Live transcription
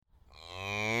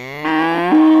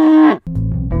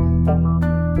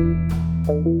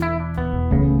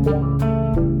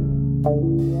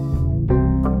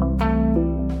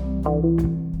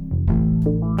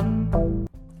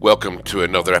Welcome to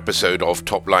another episode of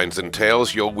Top Lines and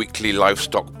Tails, your weekly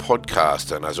livestock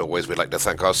podcast. And as always, we'd like to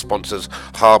thank our sponsors,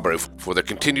 Harborough, for their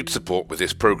continued support with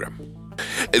this program.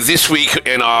 This week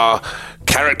in our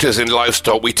characters in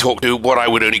livestock, we talk to what I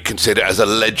would only consider as a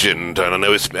legend, and I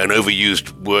know it's an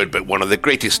overused word, but one of the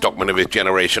greatest stockmen of his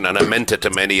generation, and a mentor to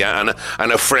many, and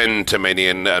a friend to many,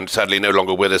 and sadly no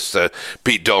longer with us,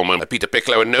 Pete Dolman. Peter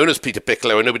Piccolo, and known as Peter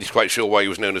Piccolo, and nobody's quite sure why he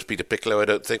was known as Peter Piccolo, I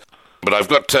don't think. But I've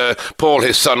got Paul,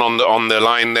 his son, on the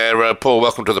line there. Paul,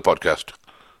 welcome to the podcast.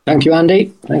 Thank you,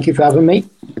 Andy. Thank you for having me.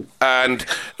 And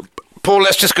Paul,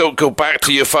 let's just go back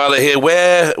to your father here.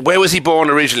 Where was he born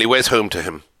originally? Where's home to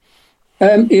him?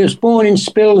 He was born in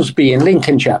Spilsby in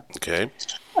Lincolnshire. Okay.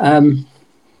 In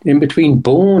between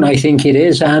Bourne, I think it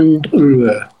is, and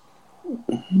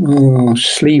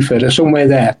Sleaford or somewhere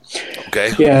there.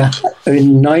 Okay. Yeah,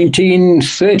 in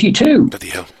 1932. Bloody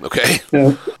hell. Okay.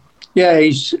 Yeah,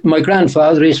 my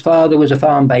grandfather, his father was a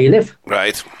farm bailiff.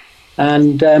 Right.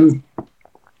 And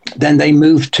then they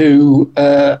moved to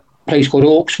a place called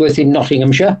Hawksworth in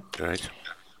Nottinghamshire. Right.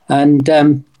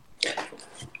 And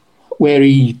where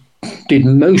he did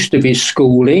most of his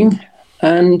schooling,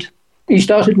 and he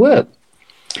started work.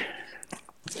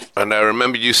 And I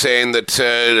remember you saying that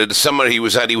the summer he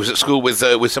was at school with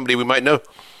somebody we might know.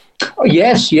 Oh,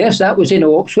 yes, that was in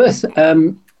Hawksworth.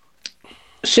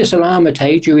 Cecil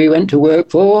Armitage, who he went to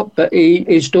work for, but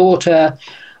his daughter,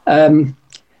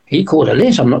 he called her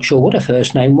Liz, I'm not sure what her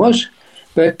first name was,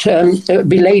 but it would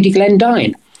be Lady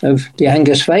Glendyne of the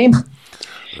Angus fame.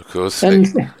 Of course,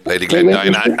 And Lady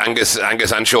Glendyne,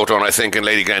 Angus and Shorthorn, I think, and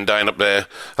Lady Glendyne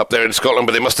up there in Scotland,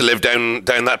 but they must have lived down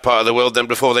that part of the world then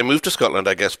before they moved to Scotland,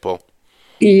 I guess, Paul.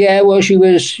 Yeah, well, he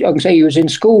was in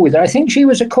school with her. I think she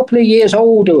was a couple of years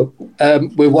older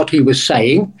with what he was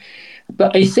saying.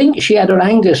 But I think she had her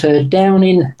Angus herd down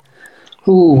in,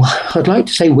 I'd like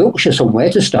to say Wiltshire somewhere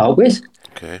to start with.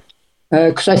 Okay.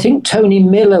 Because I think Tony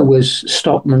Miller was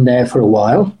stockman there for a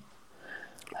while.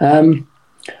 And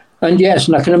yes,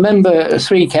 and I can remember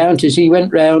 3 counties. He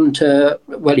went round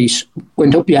he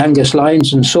went up the Angus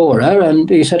lines and saw her, and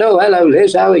he said, "Oh, hello,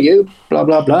 Liz, how are you?" Blah,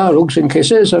 blah, blah, hugs and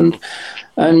kisses. And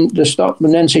the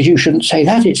stockman then says, "You shouldn't say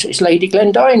that, it's Lady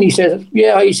Glendyne." He said,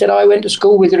 "Yeah," he said, "I went to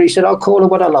school with her." He said, "I'll call her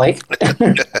what I like."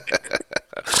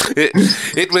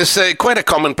 It was quite a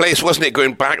commonplace, wasn't it,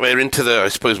 going back there into I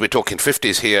suppose we're talking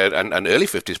 50s here, and early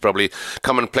 50s probably,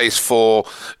 commonplace for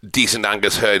decent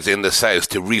Angus herds in the south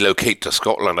to relocate to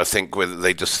Scotland, I think, whether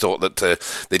they just thought that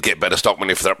they'd get better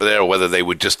stockmen if they're up there, or whether they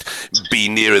would just be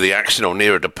nearer the action or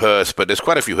nearer to Perth. But there's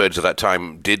quite a few herds at that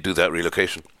time did do that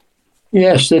relocation.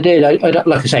 Yes, they did. I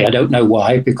like I say, I don't know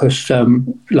why, because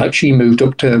she moved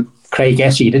up to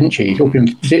Craigessie, didn't she? Up in,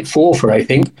 is it Forfar, I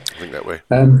think? I think that way.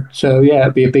 So, yeah,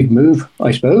 it'd be a big move,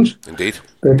 I suppose. Indeed.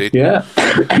 Yeah.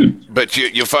 But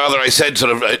your father, I said,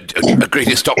 sort of a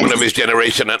greatest stockman of his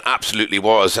generation, and absolutely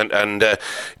was.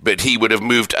 But he would have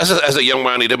moved, as a young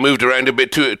man, he'd have moved around a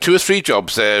bit, two or three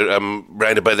jobs there,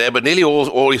 round about there, but nearly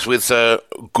always with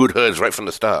good herds right from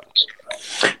the start.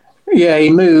 Yeah, he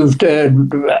moved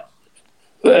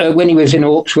when he was in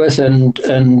Hawksworth, and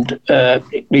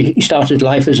he started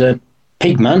life as a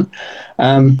pigman,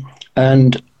 and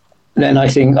then I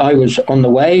think I was on the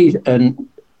way, and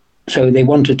so they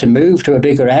wanted to move to a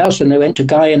bigger house, and they went to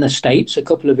Guyon Estates, a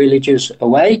couple of villages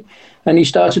away, and he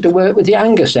started to work with the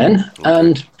Angus then,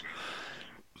 and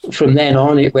from then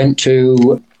on it went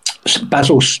to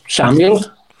Basil Samuel,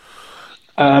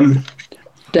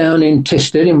 down in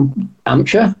Tisted in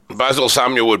Hampshire. Basil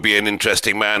Samuel would be an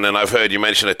interesting man, and I've heard you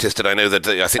mention at Tisted. I know that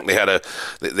I think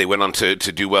they went on to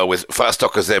do well with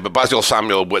Faststockers there, but Basil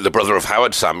Samuel, the brother of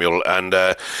Howard Samuel, and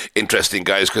interesting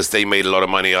guys because they made a lot of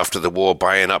money after the war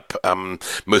buying up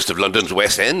most of London's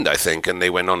West End, I think, and they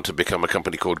went on to become a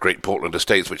company called Great Portland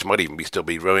Estates, which might even still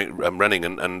be running,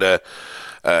 and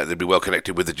they'd be well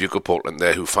connected with the Duke of Portland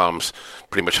there, who farms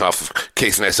pretty much half of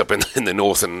Caithness up in the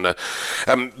north. And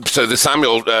so the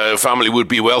Samuel family would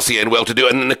be wealthy and well-to-do.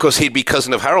 And then, of course, he'd be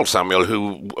cousin of Harold Samuel,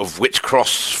 who of Wych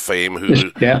Cross fame,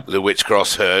 the Wych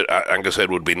Cross herd, Angus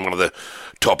herd would be one of the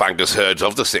top Angus herds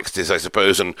of the 60s, I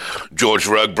suppose. And George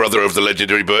Rugg, brother of the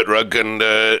legendary Bert Rugg,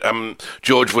 and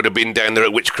George would have been down there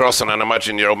at Wych Cross, and I'd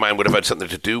imagine your old man would have had something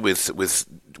to do with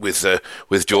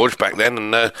George back then,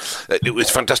 and it was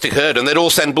a fantastic herd, and they'd all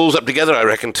send bulls up together, I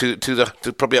reckon, to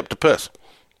probably up to Perth.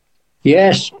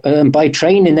 Yes, by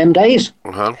train in them days.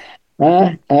 Uh-huh.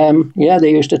 Yeah, they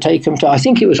used to take them to, I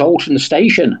think it was Alton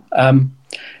Station,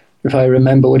 if I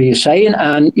remember what he was saying,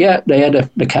 and yeah, they had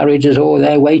the carriages all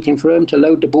there waiting for them to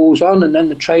load the bulls on, and then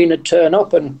the train would turn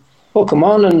up and hook them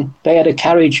on, and they had a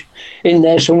carriage in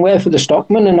there somewhere for the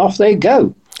stockman, and off they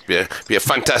go. Be a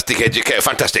fantastic educator,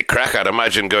 fantastic crack, I'd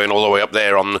imagine, going all the way up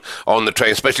there on the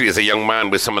train, especially as a young man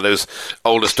with some of those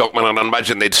older stockmen. And I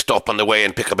imagine they'd stop on the way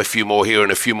and pick up a few more here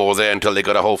and a few more there until they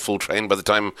got a whole full train by the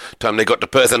time they got to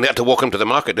Perth. And they had to walk them to the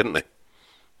market, didn't they?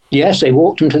 Yes, they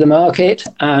walked them to the market,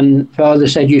 and Father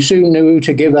said you soon knew who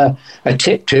to give a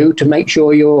tip to make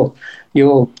sure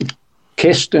your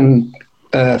kist and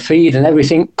feed and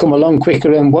everything come along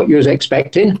quicker than what you was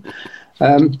expecting.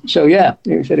 So yeah,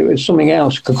 he said it was something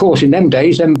else. Of course, in them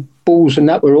days, them bulls and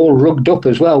that were all rugged up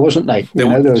as well, wasn't they? They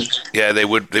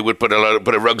would put a lot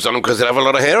of rugs on them because they'd have a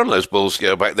lot of hair on those bulls.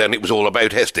 Back then it was all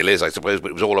about hair, still is, I suppose, but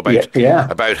it was all about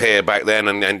about hair back then.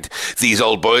 And these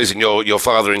old boys, and your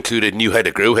father included, knew how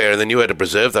to grow hair, and they knew how to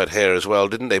preserve that hair as well,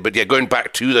 didn't they? But yeah, going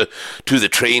back to the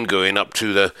train going up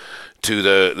to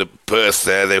the Perth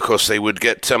there, of course they would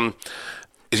get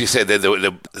as you said,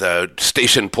 the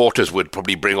station porters would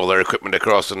probably bring all their equipment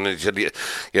across, and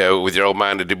with your old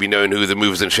man, it'd be known who the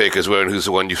movers and shakers were and who's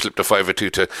the one you slipped a $5 or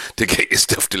 $2 to get your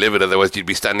stuff delivered. Otherwise, you'd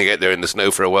be standing out there in the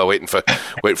snow for a while, waiting for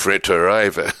it to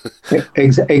arrive.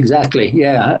 Exactly,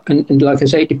 yeah. And like I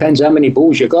say, it depends how many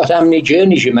bulls you got, how many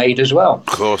journeys you made as well. Of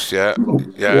course, yeah.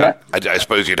 I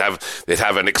suppose they'd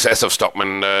have an excess of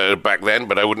stockmen back then,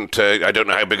 but I wouldn't. I don't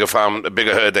know how big a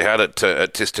herd they had at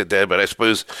Tisted there, but I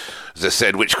suppose, as I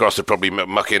said, Witchcross would probably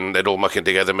they'd all muck in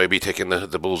together, maybe taking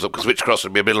the bulls up, because Witchcross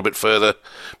would be a little bit further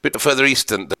east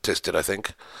than Tisted, I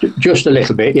think. Just a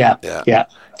little bit, yeah.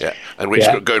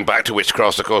 And going back to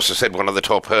Witchcross, of course, I said one of the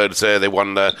top herds there. They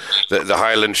won the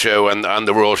Highland Show and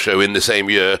the Royal Show in the same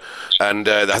year, and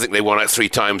I think they won it 3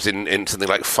 times in something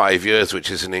like 5 years,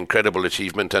 which is an incredible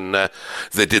achievement. And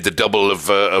they did the double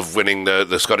of winning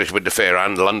the Scottish Winter Fair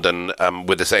and London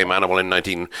with the same animal in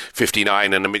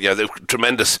 1959. And they were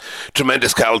tremendous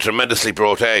cattle, tremendously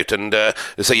brought out. And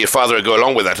so your father would go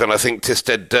along with that. And I think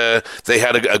Tisted, they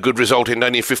had a good result in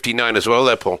 1959 as well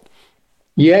there, Paul.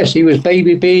 Yes, he was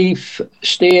baby beef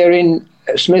steer in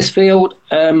Smithfield.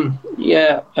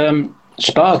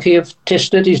 Sparky of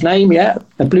Tisted, his name,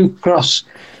 a Blue Cross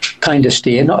kind of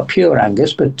steer, not a pure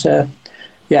Angus, but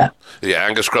Yeah,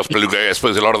 Angus Cross Blue Grey, I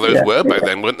suppose a lot of those were back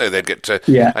then, weren't they? They'd get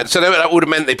and so that would have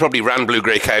meant they probably ran Blue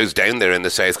Grey cows down there in the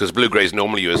south, because Blue Greys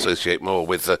normally you associate more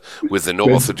with the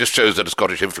north. It just shows that a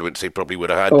Scottish influence they probably would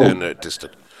have had down there at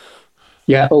Tisted.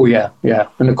 Yeah,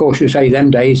 and of course you say them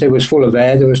days it was full of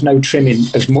air, there was no trimming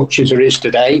as much as there is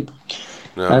today,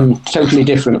 and totally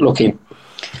different looking.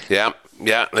 Yeah,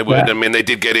 they would. I mean, they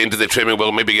did get into the trimming.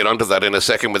 We'll maybe get onto that in a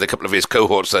second with a couple of his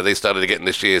cohorts. They started getting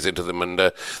the shears into them, and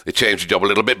they changed the job a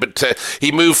little bit. But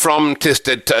he moved from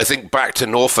Tisted, I think, back to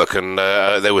Norfolk, and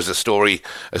there was a story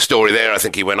there. I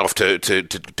think he went off to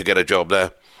get a job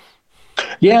there.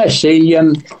 Yes, he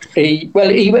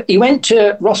went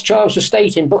to Rothschild's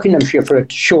estate in Buckinghamshire for a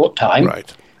short time,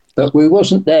 right? But we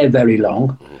wasn't there very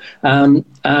long,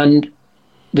 and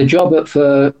the job at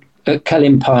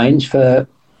Kelling Pines for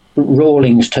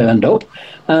Rawlings turned up,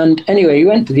 and anyway he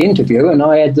went to the interview, and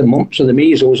I had the mumps or the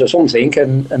measles or something,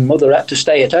 and mother had to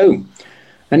stay at home.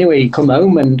 Anyway, he come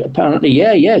home, and apparently,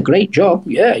 great job,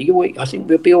 I think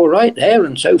we'll be all right there,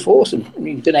 and so forth, and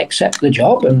he didn't accept the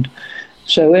job. And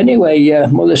so anyway,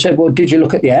 mother said, well, did you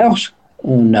look at the house?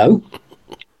 Oh, no.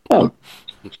 Oh,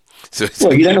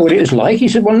 well, you don't know what it was like? He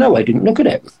said, well, no, I didn't look at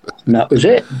it. And that was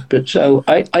it. But so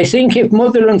I think if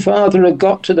mother and father had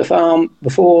got to the farm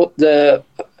before the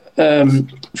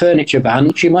furniture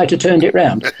van, she might have turned it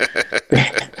round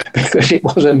because it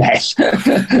was a mess.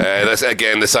 That's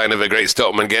again the sign of a great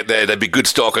stockman. Get there, there'd be good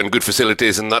stock and good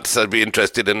facilities, and I'd be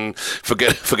interested in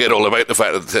forget all about the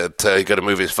fact that he got to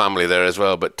move his family there as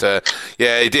well. But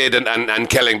he did, and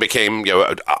Kelling became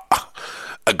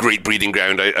a great breeding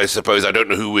ground, I suppose. I don't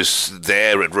know who was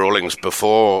there at Rawlings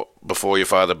before your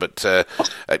father, but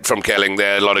from Kelling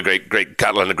there, a lot of great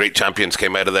cattle and great champions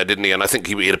came out of there, didn't he? And I think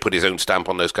he had to put his own stamp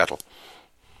on those cattle.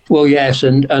 Well, yes,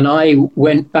 and I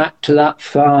went back to that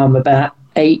farm about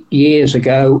 8 years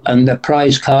ago, and the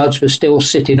prize cards were still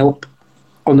sitting up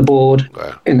on the board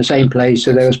in the same place,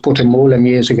 so they was put them all them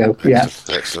years ago.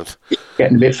 Excellent.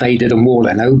 Getting a bit faded and worn,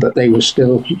 I know, but they will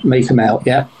still make them out,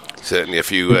 Certainly a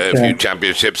few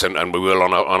championships, and we will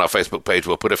on our Facebook page.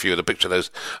 We'll put a few of the pictures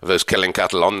of those Kelling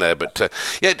cattle on there. But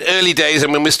early days. I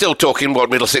mean, we're still talking middle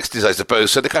 60s, I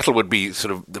suppose. So the cattle would be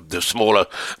sort of the smaller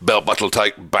belt buckle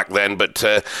type back then. But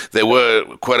there were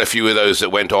quite a few of those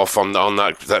that went off on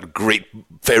that great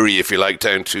ferry, if you like,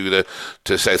 down to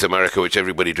South America, which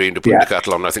everybody dreamed of putting the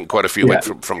cattle on. I think quite a few went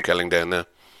from Kelling down there.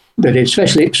 But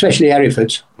especially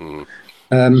Herefords. The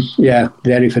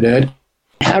Hereford herd.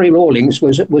 Harry Rawlings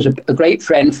was a great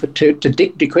friend to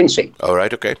Dick De Quincey. All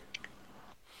right, okay.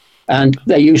 And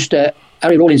they used to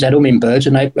Harry Rawlings had hummingbirds,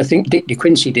 and I think Dick De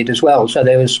Quincey did as well. So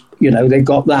there was, they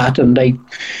got that, and they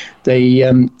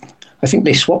I think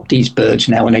they swapped these birds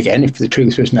now and again, if the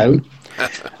truth was known.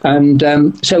 And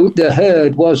so the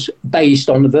herd was based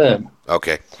on the Verne.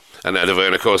 Okay. And the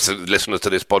Verne, of course, the listeners to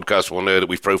this podcast will know that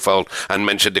we've profiled and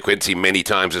mentioned De Quincey many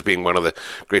times as being one of the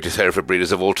greatest Hereford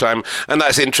breeders of all time. And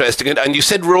that's interesting. And you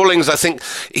said Rawlings, I think,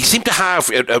 he seemed to have,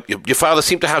 your father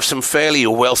seemed to have some fairly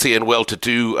wealthy and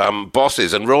well-to-do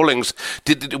bosses. And Rawlings,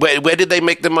 where did they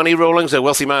make the money, Rawlings? A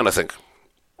wealthy man, I think.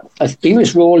 He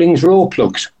was Rawlings Raw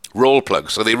Plugs. Raw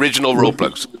Plugs, so the original Raw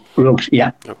Plugs. Plugs,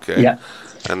 yeah. Okay. Yeah.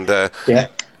 And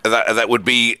that would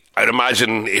be, I'd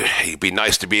imagine it'd be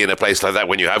nice to be in a place like that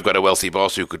when you have got a wealthy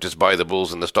boss who could just buy the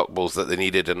bulls and the stock bulls that they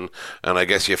needed, and I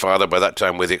guess your father by that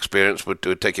time with experience would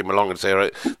take him along and say, all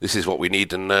right, this is what we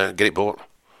need, and get it bought.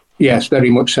 Yes, very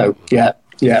much so. Yeah.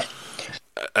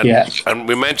 And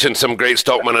we mentioned some great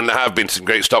stockmen, and there have been some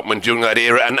great stockmen during that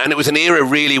era, and it was an era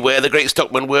really where the great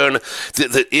stockmen were, and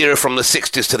the era from the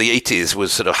 60s to the 80s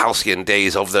was sort of halcyon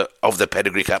days of the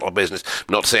pedigree cattle business.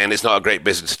 I'm not saying it's not a great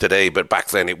business today, but back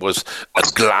then it was a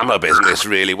glamour business,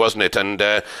 really, wasn't it?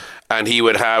 And he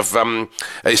would have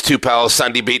his two pals,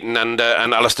 Sandy Beaton and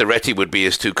Alistair Retty, would be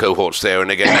his two cohorts there, and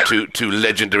again, two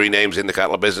legendary names in the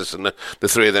cattle business, and the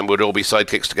three of them would all be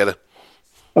sidekicks together.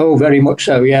 Oh, very much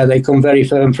so, yeah. They become very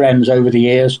firm friends over the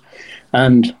years.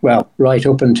 And, well, right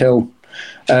up until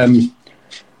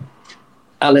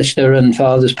Alistair and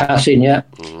Father's passing, yeah.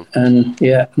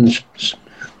 Mm-hmm.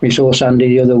 And we saw Sandy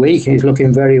the other week. He's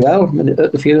looking very well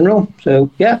at the funeral. So,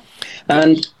 yeah.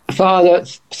 And Father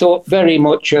thought very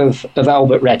much of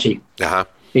Albert Retty. Uh-huh.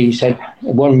 He said,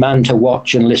 one man to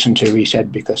watch and listen to, he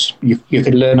said, because you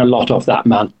could learn a lot off that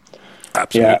man.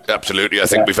 Absolutely. I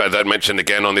think we've had that mentioned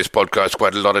again on this podcast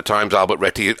quite a lot of times. Albert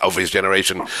Retty of his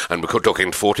generation, and we're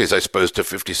talking 40s, I suppose, to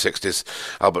 50s, 60s.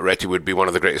 Albert Retty would be one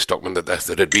of the greatest stockmen that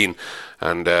had been.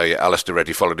 And Alistair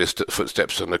Retty followed his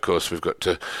footsteps. And of course, we've got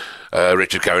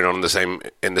Richard carrying on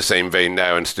in the same vein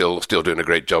now, and still doing a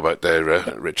great job out there,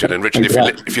 Richard. And Richard,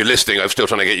 if you're listening, I'm still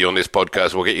trying to get you on this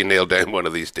podcast. We'll get you nailed down one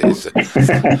of these days.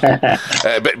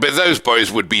 But those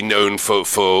boys would be known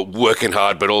for working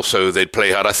hard, but also they'd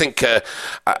play hard. I think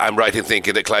I'm right in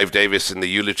thinking that Clive Davis in the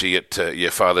eulogy at your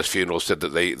father's funeral said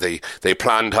that they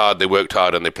planned hard, they worked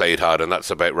hard, and they played hard, and that's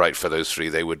about right for those three.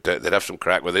 They'd have some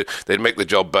crack with it. They'd make the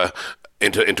job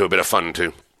into a bit of fun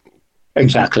too.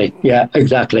 Exactly, yeah,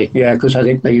 because I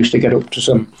think they used to get up to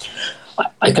some...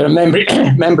 I can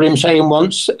remember him saying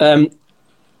once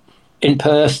in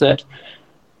Perth that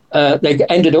they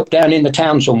ended up down in the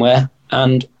town somewhere,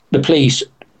 and the police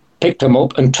picked them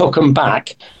up and took them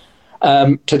back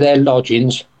to their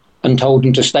lodgings and told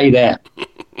them to stay there.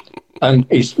 And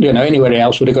anywhere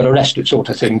else would have got arrested, sort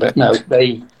of thing. But no,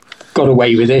 they got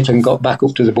away with it and got back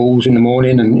up to the bulls in the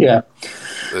morning, and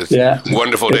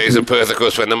wonderful days in Perth, of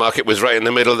course, when the market was right in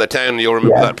the middle of the town. You'll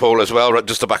remember that, Paul, as well, right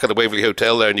just the back of the Waverley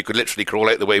Hotel there, and you could literally crawl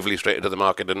out the Waverley straight into the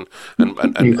market and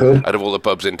out of all the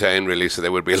pubs in town, really. So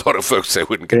there would be a lot of folks that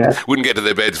wouldn't get to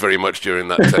their beds very much during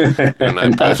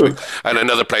that past week. And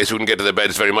another place who wouldn't get to their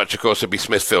beds very much, of course, would be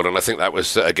Smithfield, and I think that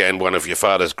was again one of your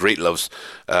father's great loves,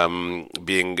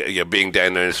 being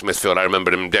down there in Smithfield. I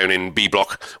remember him down in B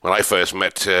Block when I first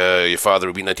met your father. It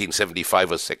would be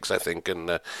 1975 or 6, I think,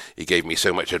 and he gave me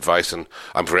so much advice, and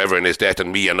I'm forever in his debt,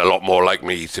 and me and a lot more like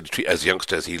me as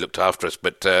youngsters. He looked after us,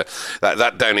 but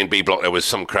that down in B Block, there was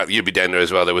some crack. You'd be down there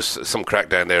as well. There was some crack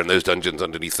down there in those dungeons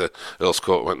underneath the Earl's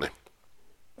Court, weren't they?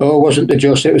 Oh, wasn't there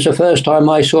just? It was the first time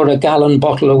I saw a gallon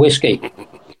bottle of whiskey,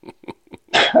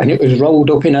 and it was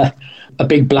rolled up in a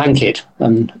big blanket,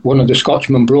 and one of the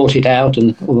Scotchmen brought it out,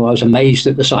 and I was amazed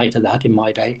at the sight of that in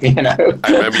my day, I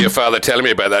remember your father telling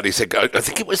me about that. He said, I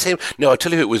think it was him. No, I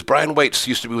tell you, it was Brian Waits,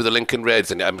 used to be with the Lincoln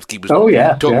Reds, and he was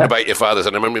talking about your father's,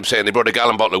 and I remember him saying they brought a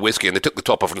gallon bottle of whiskey, and they took the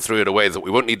top off and threw it away. They thought, we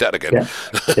won't need that again.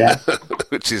 Yeah.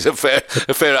 Which is a fair,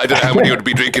 I don't know how many would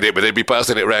be drinking it, but they'd be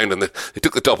passing it around, and they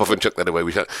took the top off and chucked that away.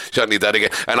 We shan't need that again.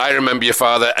 And I remember your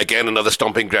father, again, another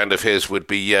stomping ground of his would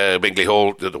be Bingley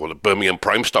Hall, the Birmingham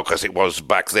Prime Stock as it was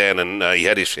back then, and he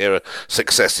had his share of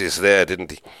successes there,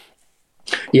 didn't he?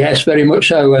 Yes, very much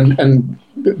so, and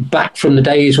back from the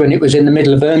days when it was in the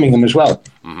middle of Birmingham as well.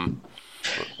 Mm-hmm.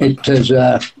 It was,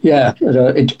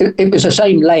 it was the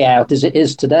same layout as it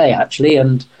is today, actually,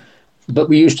 but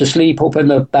we used to sleep up in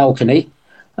the balcony,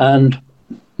 and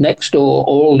next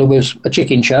door, there was a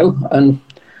chicken show, and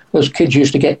us kids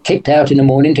used to get kicked out in the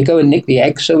morning to go and nick the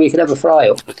eggs so we could have a fry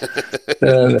up.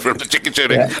 From the chicken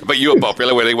shooting. Yeah. But you were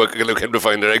popular when they were looking to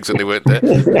find their eggs and they weren't there.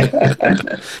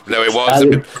 No, it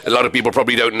was. A lot of people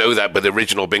probably don't know that, but the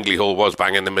original Bingley Hall was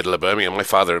bang in the middle of Birmingham. My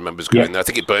father remembers going there. I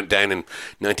think it burnt down in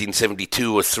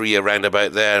 1972 or 3, around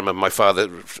about there. My father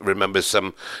remembers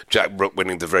Jack Brooke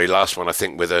winning the very last one, I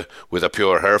think, with a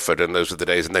pure Hereford, and those were the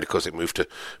days. And then, of course, it moved to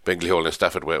Bingley Hall in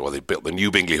Stafford, where they built the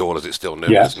new Bingley Hall, as it's still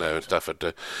known as now in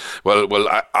Stafford. Well,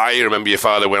 I remember your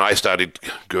father when I started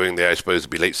going there. I suppose it'd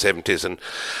be late 70s, and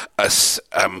us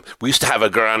we used to have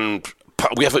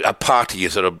we have a party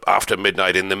sort of after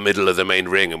midnight in the middle of the main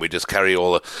ring, and we just carry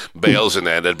all the bales in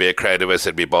there. There'd be a crowd of us.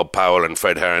 There'd be Bob Powell and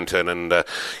Fred Harrington and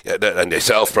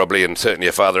yourself probably, and certainly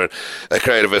your father. And a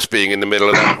crowd of us being in the middle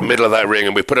of that ring,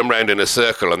 and we put them round in a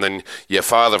circle. And then your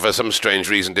father, for some strange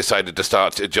reason, decided to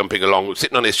start jumping along,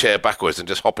 sitting on his chair backwards and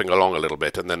just hopping along a little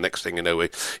bit. And then next thing you know,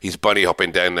 he's bunny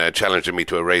hopping down there, challenging me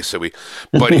to a race. So we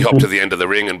bunny hopped to the end of the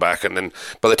ring and back. And then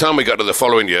by the time we got to the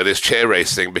following year, this chair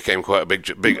race thing became quite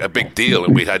a big deal.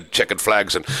 And we had checkered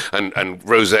flags and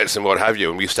rosettes and what have you,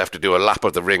 and we used to have to do a lap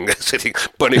of the ring, sitting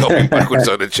bunny hopping backwards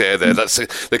on a chair there. That's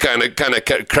the kind of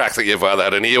crack that your father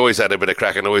had, and he always had a bit of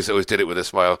crack, and always did it with a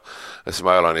smile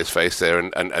on his face there,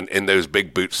 and in those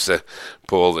big boots,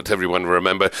 Paul, that everyone will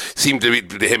remember, seemed to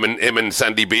be him and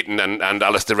Sandy Beaton and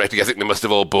Alistair Retty. I think they must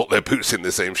have all bought their boots in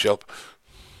the same shop.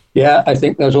 Yeah, I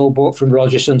think those all bought from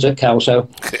Rogerson's at Kelso.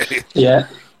 Yeah.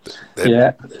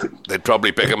 They'd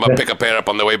probably pick a pair up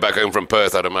on the way back home from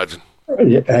Perth, I'd imagine.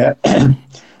 Yeah.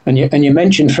 And you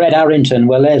mentioned Fred Harrington.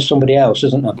 Well, there's somebody else,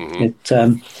 isn't there?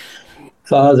 Mm-hmm.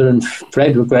 Father and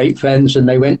Fred were great friends, and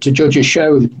they went to judge a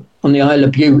show on the Isle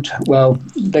of Bute. Well,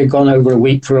 they'd gone over a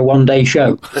week for a one-day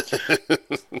show.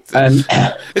 It's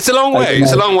a long way.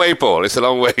 It's a long way, Paul. It's a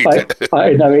long way.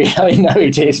 I know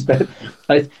it is, but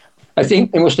I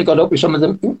think they must have got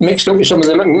mixed up with some of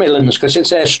the Macmillans, because it's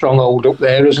their stronghold up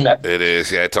there, isn't it? It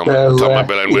is, yeah. Tom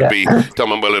Macmillan would be, Tom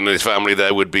Macmillan and his family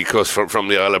there would be, of course, from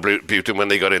the Isle of Bute, and when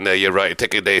they got in there, you're right, it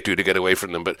took a day or two to get away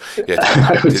from them, but yeah.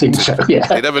 I would think so, yeah.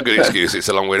 They'd have a good excuse. It's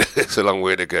a long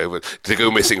way to go, but to go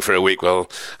missing for a week,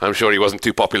 well, I'm sure he wasn't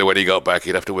too popular when he got back.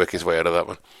 He'd have to work his way out of that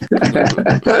one.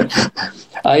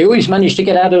 I always managed to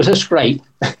get out of a scrape.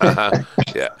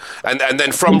 Yeah, and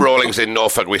then from Rawlings in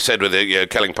Norfolk, we said with the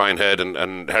Kelling Pineherd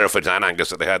and Herefords and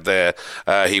Angus that they had there,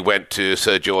 he went to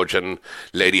Sir George and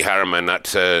Lady Harriman at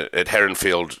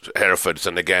Heronfield, Herefords,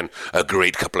 and again a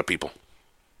great couple of people.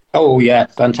 Oh yeah,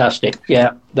 fantastic.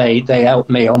 Yeah, they helped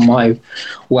me on my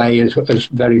way as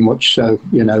very much so.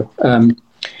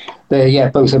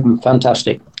 Both of them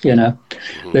fantastic.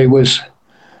 Mm-hmm. There was,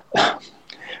 I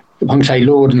won't say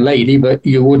Lord and Lady, but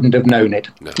you wouldn't have known it.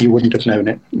 No. You wouldn't have known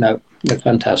it. No, they're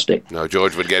fantastic. No,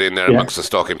 George would get in there amongst the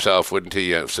stock himself, wouldn't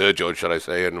he? Sir George, shall I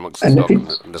say, and amongst the stock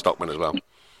and the stockmen as well.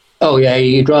 Oh yeah,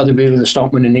 he'd rather be with the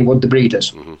stockmen than he would the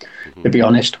breeders, to be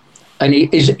honest. And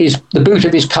the boot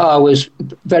of his car was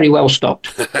very well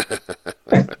stocked.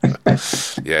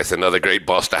 Yes, another great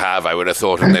boss to have, I would have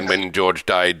thought. And then when George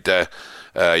died,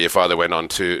 your father went on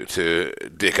to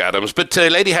Dick Adams. But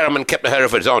Lady Harriman kept the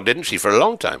Herefords on, didn't she, for a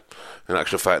long time? In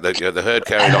actual fact, the herd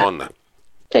carried on.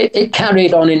 It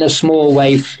carried on in a small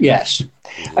way, yes.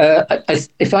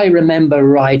 If I remember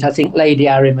right, I think Lady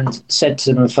Harriman said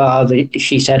to my father,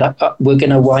 she said, we're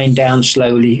going to wind down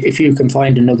slowly. If you can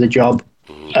find another job,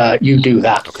 you do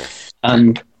that. Okay.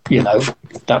 And,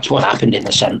 that's what happened in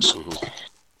a sense. Mm-hmm.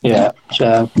 Yeah,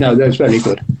 so, no, that's very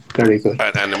good. Very good.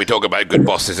 And then we talk about good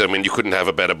bosses. I mean, you couldn't have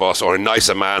a better boss or a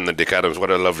nicer man than Dick Adams.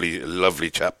 What a lovely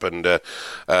chap. And a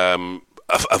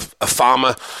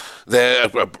farmer there,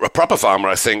 a proper farmer,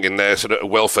 I think, in there, sort of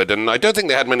Welford. And I don't think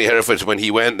they had many Herefords when he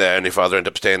went there, and your father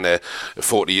ended up staying there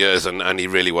 40 years, and he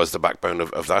really was the backbone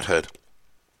of that herd.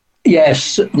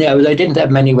 Yes, they didn't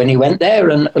have many when he went there,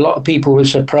 and a lot of people were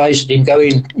surprised at him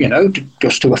going,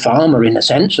 just to a farmer in a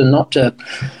sense, and not to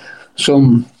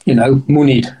some,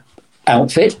 moneyed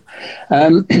outfit.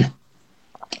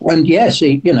 And yes,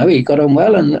 he got on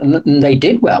well, and they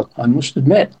did well, I must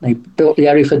admit. They built the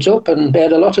Herefords up, and they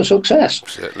had a lot of success.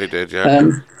 Certainly did, yeah.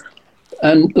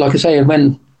 And like I say,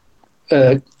 when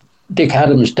Dick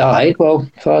Adams died, well,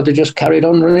 Father just carried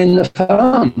on running the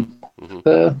farm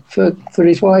for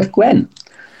his wife, Gwen.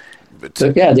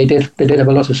 But yeah, they did have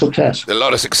a lot of success. A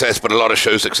lot of success, but a lot of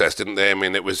show success, didn't they? I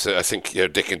mean, it was. I think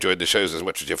Dick enjoyed the shows as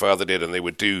much as your father did, and they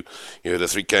would do the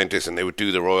Three Countess, and they would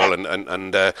do the Royal,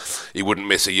 and he wouldn't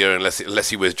miss a year unless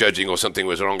he was judging or something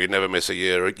was wrong. He'd never miss a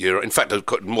year. In fact,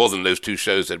 more than those two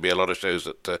shows, there'd be a lot of shows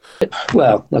that.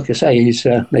 Well, like I say,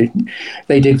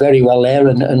 they did very well there,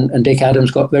 and Dick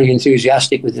Adams got very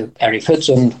enthusiastic with the Herefords,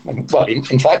 and well,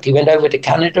 in fact, he went over to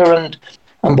Canada and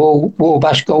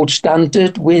Wabash Gold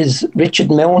Standard with Richard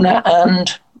Milner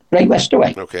and Ray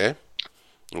Westaway.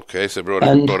 Okay, so brought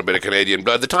a bit of Canadian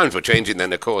blood. The times were changing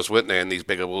then, of course, weren't they? And these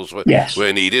bigger bulls were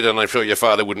needed. And I'm sure your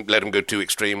father wouldn't let him go too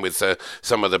extreme with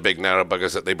some of the big narrow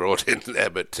buggers that they brought in there.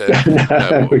 But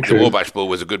the Wabash bull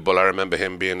was a good bull. I remember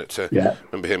him being at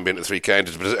the Three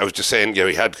Counters. But I was just saying,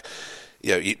 he had.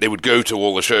 They would go to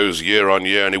all the shows year on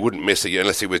year, and he wouldn't miss a year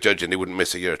unless he was judging. They wouldn't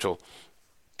miss a year at all.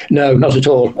 No, not at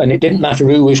all. And it didn't matter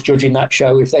who was judging that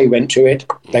show. If they went to it,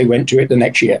 they went to it the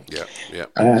next year.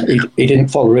 He didn't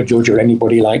follow a judge or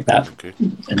anybody like that. Okay.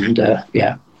 And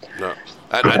No.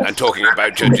 And talking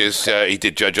about judges, he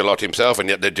did judge a lot himself, and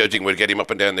yet the judging would get him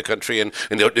up and down the country, and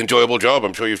an enjoyable job.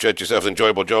 I'm sure you've judged yourself, an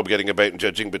enjoyable job getting about and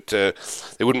judging, but there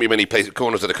wouldn't be many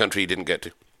corners of the country he didn't get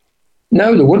to.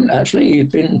 No, there wouldn't actually.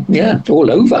 He'd been,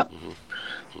 all over.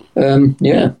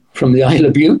 From the Isle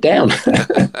of Bute down.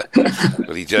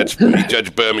 Well, he judged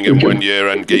Birmingham one year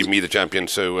and gave me the champion,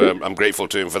 so I'm grateful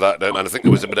to him for that. And I think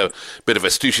there was a bit of a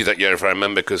stooshy that year, if I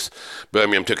remember, because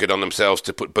Birmingham took it on themselves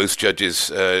to put both judges.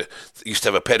 Used to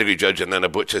have a pedigree judge and then a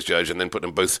butcher's judge, and then put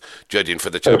them both judging for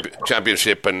the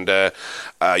championship. And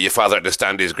your father had to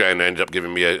stand his ground and ended up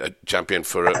giving me a champion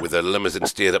with a Limousin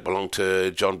steer that belonged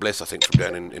to John Bliss, I think, from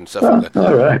down in Suffolk.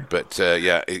 All right. But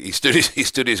he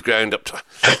stood his ground up to.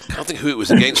 I don't think who it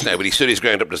was against now, but he stood his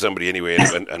ground up to somebody anyway,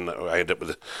 and I ended up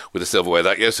with a silverware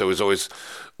that year. So I was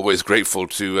always grateful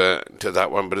to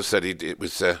that one. But as I said, he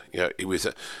was a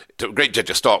great judge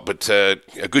of stock, but a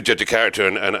good judge of character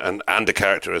and a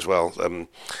character as well in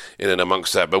and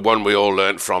amongst that. But one we all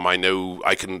learnt from. I know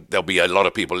there'll be a lot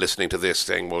of people listening to this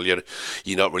saying, well, you're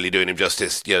not really doing him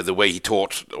justice. The way he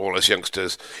taught all us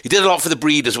youngsters. He did a lot for the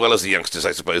breed as well as the youngsters,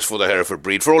 I suppose, for the Hereford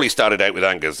breed. For all he started out with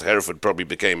Angus, Hereford probably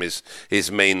became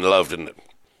his main love, didn't it?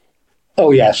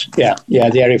 Oh yes, the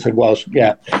Hereford was,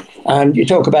 and you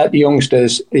talk about the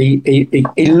youngsters. He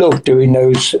loved doing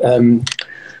those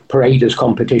paraders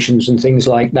competitions and things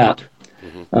like that.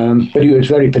 Mm-hmm. But he was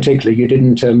very particular. You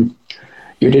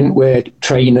didn't wear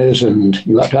trainers, and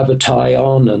you had to have a tie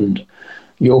on, and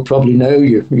you'll probably know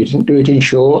you didn't do it in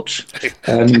shorts. He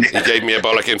gave me a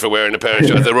bollocking for wearing a pair of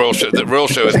shorts. The Royal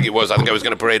Show, I think it was. I think I was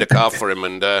going to parade a calf for him,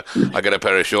 and I got a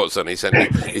pair of shorts on. He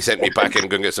sent me back in,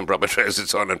 go and get some proper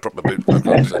trousers on and proper boots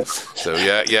on. So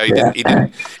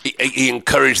he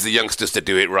encouraged the youngsters to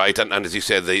do it right, and as you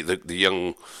said,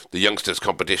 the youngsters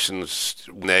competitions,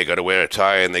 they got to wear a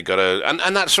tie, and they got to,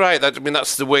 and that's right.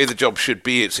 That's the way the job should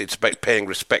be. It's about paying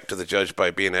respect to the judge by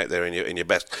being out there in your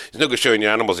best. It's no good showing your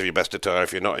animals if your best attire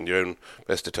if you're not in your own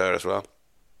best attire as well.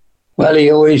 Well, he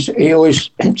always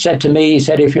said to me, he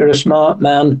said, if you're a smart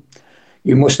man,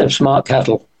 you must have smart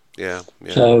cattle. Yeah.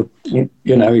 So, if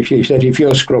you're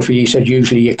scruffy, he said,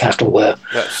 usually your cattle were.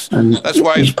 That's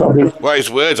wise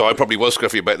words. I probably was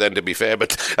scruffy back then, to be fair,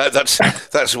 but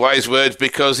that's wise words,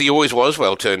 because he always was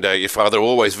well turned out. Your father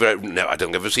always I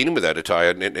don't ever seen him without a tie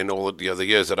in all the other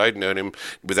years that I'd known him,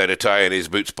 without a tie and his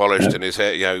boots polished and his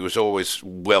hair. He was always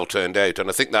well turned out. And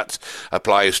I think that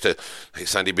applies to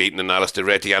Sandy Beaton and Alistair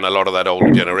Reddy and a lot of that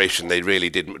older generation. They really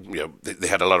did, they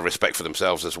had a lot of respect for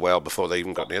themselves as well before they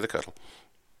even got near the cattle.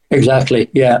 Exactly,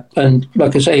 yeah. And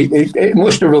like I say, it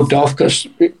must have rubbed off, because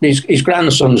his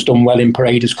grandson's done well in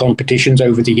paraders competitions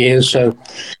over the years, so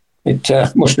it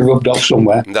must have rubbed off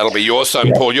somewhere. And that'll be your son,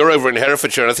 yeah. Paul. You're over in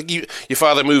Herefordshire. I think your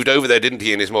father moved over there, didn't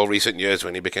he, in his more recent years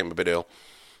when he became a bit ill?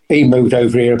 He moved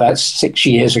over here about 6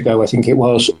 years ago, I think it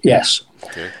was, yes.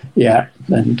 Okay. Yeah,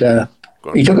 and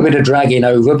he took a bit of dragging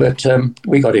over, but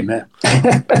we got him there.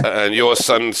 And your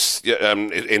son's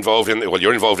involved in. Well,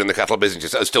 you're involved in the cattle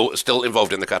business. You're still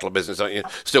involved in the cattle business, aren't you?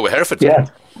 Still with Hereford. Yeah.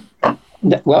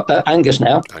 Well, Angus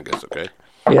now. Angus, okay.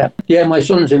 Yeah. My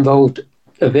son's involved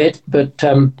a bit, but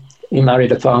he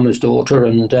married a farmer's daughter,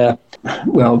 and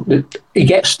he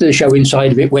gets the showing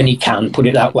side of it when he can. Put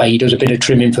it that way. He does a bit of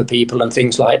trimming for people and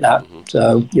things like that. Mm-hmm.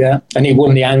 So and he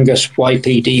won the Angus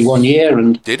YPD 1 year,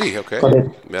 and did he? Okay.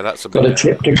 Got a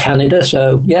trip to Canada.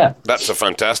 So that's a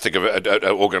fantastic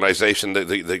organisation.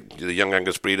 The Young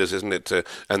Angus breeders, isn't it?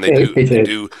 And they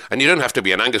do. And you don't have to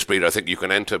be an Angus breeder. I think you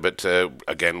can enter. But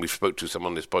again, we've spoke to some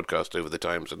on this podcast over the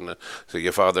times, and so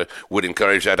your father would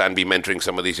encourage that and be mentoring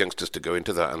some of these youngsters to go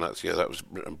into that. And that was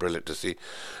brilliant to see.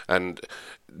 And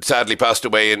sadly passed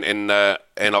away in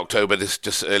October,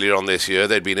 just earlier on this year.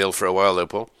 They'd been ill for a while, though,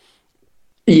 Paul.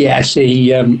 Yes,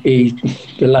 he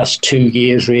the last 2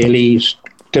 years really, his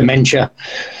dementia,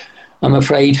 I'm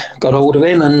afraid, got hold of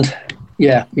him, and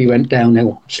yeah, he went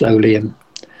downhill slowly. And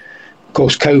of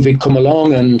course, COVID come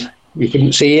along, and you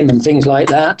couldn't see him and things like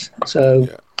that. So.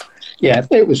 Yeah,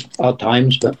 it was hard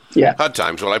times, but yeah. Hard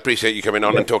times. Well, I appreciate you coming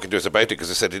on and talking to us about it,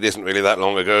 because I said it isn't really that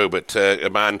long ago, but a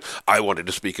man I wanted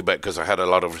to speak about because I had a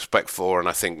lot of respect for, and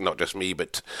I think not just me,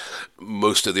 but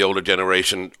most of the older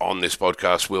generation on this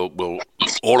podcast will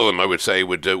all of them, I would say,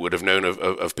 would have known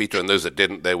of Peter, and those that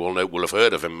didn't, they will have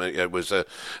heard of him. It was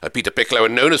Peter Piccolo,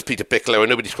 and known as Peter Piccolo, and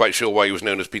nobody's quite sure why he was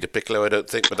known as Peter Piccolo, I don't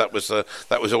think, but that was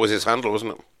always his handle,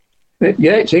 wasn't it?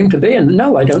 Yeah, it seemed to be, and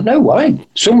no, I don't know why.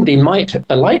 Somebody might have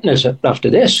a likeness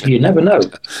after this. You never know.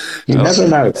 Never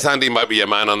know. Sandy might be a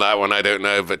man on that one. I don't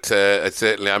know, but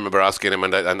certainly I remember asking him,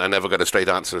 and I never got a straight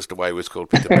answer as to why he was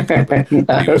called Peter Piccolo. But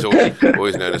no. He was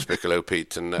always known as Piccolo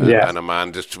Pete, and a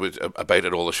man just was about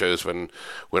at all the shows when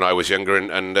I was younger,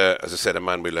 and as I said, a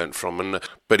man we learnt from.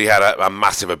 But he had a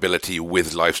massive ability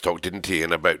with livestock, didn't he?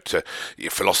 And about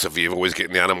philosophy of always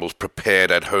getting the animals prepared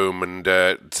at home, and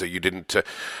so you didn't.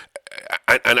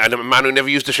 And a man who never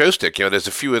used a show stick. There's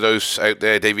a few of those out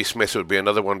there. Davy Smith would be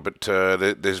another one, but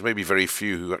there's maybe very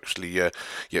few who actually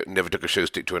never took a show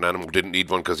stick to an animal, didn't need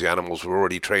one because the animals were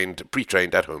already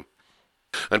pre-trained at home.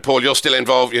 And Paul, you're still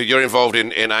involved. You're involved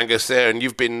in Angus there, and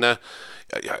you've been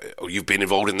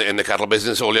involved in the cattle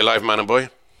business all your life, man and boy.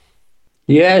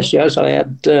 Yes. I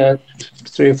had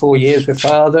 3 or 4 years with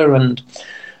father, and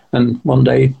one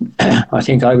day, I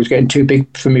think I was getting too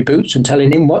big for my boots and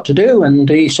telling him what to do. And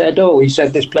he said,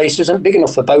 this place isn't big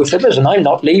enough for both of us, and I'm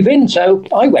not leaving. So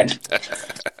I went.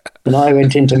 And I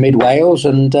went into Mid Wales,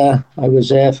 and I was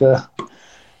there for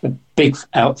a big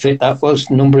outfit that was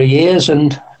a number of years,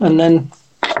 and then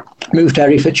moved to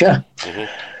Herefordshire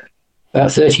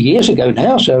about 30 years ago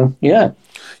now. So, yeah.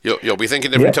 You'll be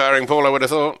thinking of retiring, Paul, I would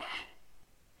have thought.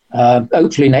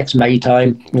 Hopefully next May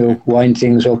time we'll wind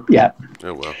things up. Yeah.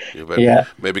 Oh well, you better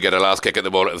maybe get a last kick at the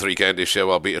ball at the Three Counties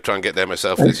show. I'll try and get there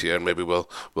myself this year, and maybe we'll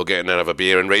get in and have a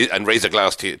beer and raise a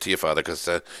glass to your father, because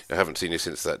I haven't seen you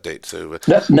since that date. So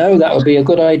no, that would be a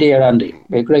good idea, Andy.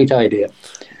 A great idea.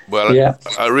 Well,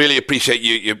 I really appreciate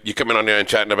you coming on here and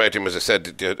chatting about him. As I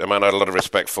said, a man I had a lot of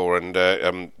respect for, and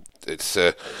it's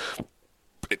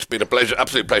been a pleasure,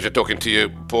 absolute pleasure talking to you,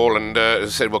 Paul. And as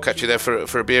I said, we'll catch you there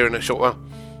for a beer in a short while.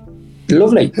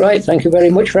 Lovely. Right. Thank you very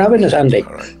much for having us, Andy.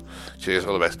 All right. Cheers.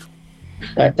 All the best.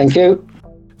 Right. Thank you.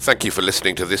 Thank you for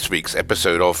listening to this week's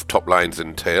episode of Top Lines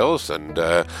and Tales. And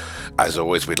as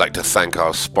always, we'd like to thank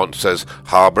our sponsors,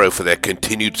 Harbro, for their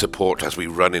continued support as we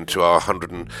run into our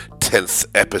 110th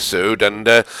episode.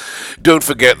 And don't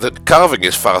forget that calving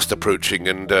is fast approaching,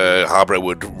 and Harbro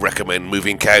would recommend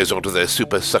moving cows onto their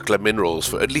super suckler minerals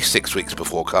for at least 6 weeks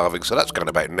before calving. So that's kind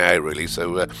of about now, really.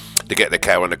 So to get the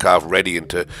cow and the calf ready and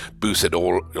to boost it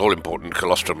all important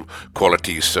colostrum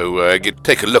qualities. So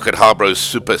take a look at Harbro's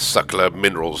super suckler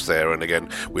minerals there, and again,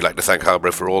 we'd like to thank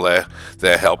Harbro for all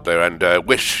their help there, and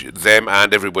wish them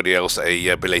and everybody else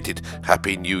a belated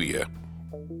Happy New Year.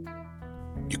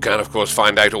 You can, of course,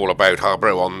 find out all about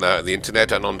Harbro on the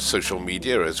internet and on social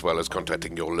media, as well as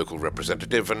contacting your local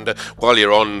representative. And while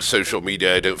you're on social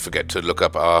media, don't forget to look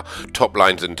up our Top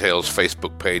Lines and Tales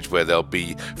Facebook page, where there'll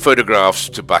be photographs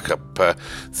to back up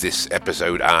this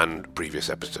episode and previous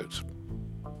episodes.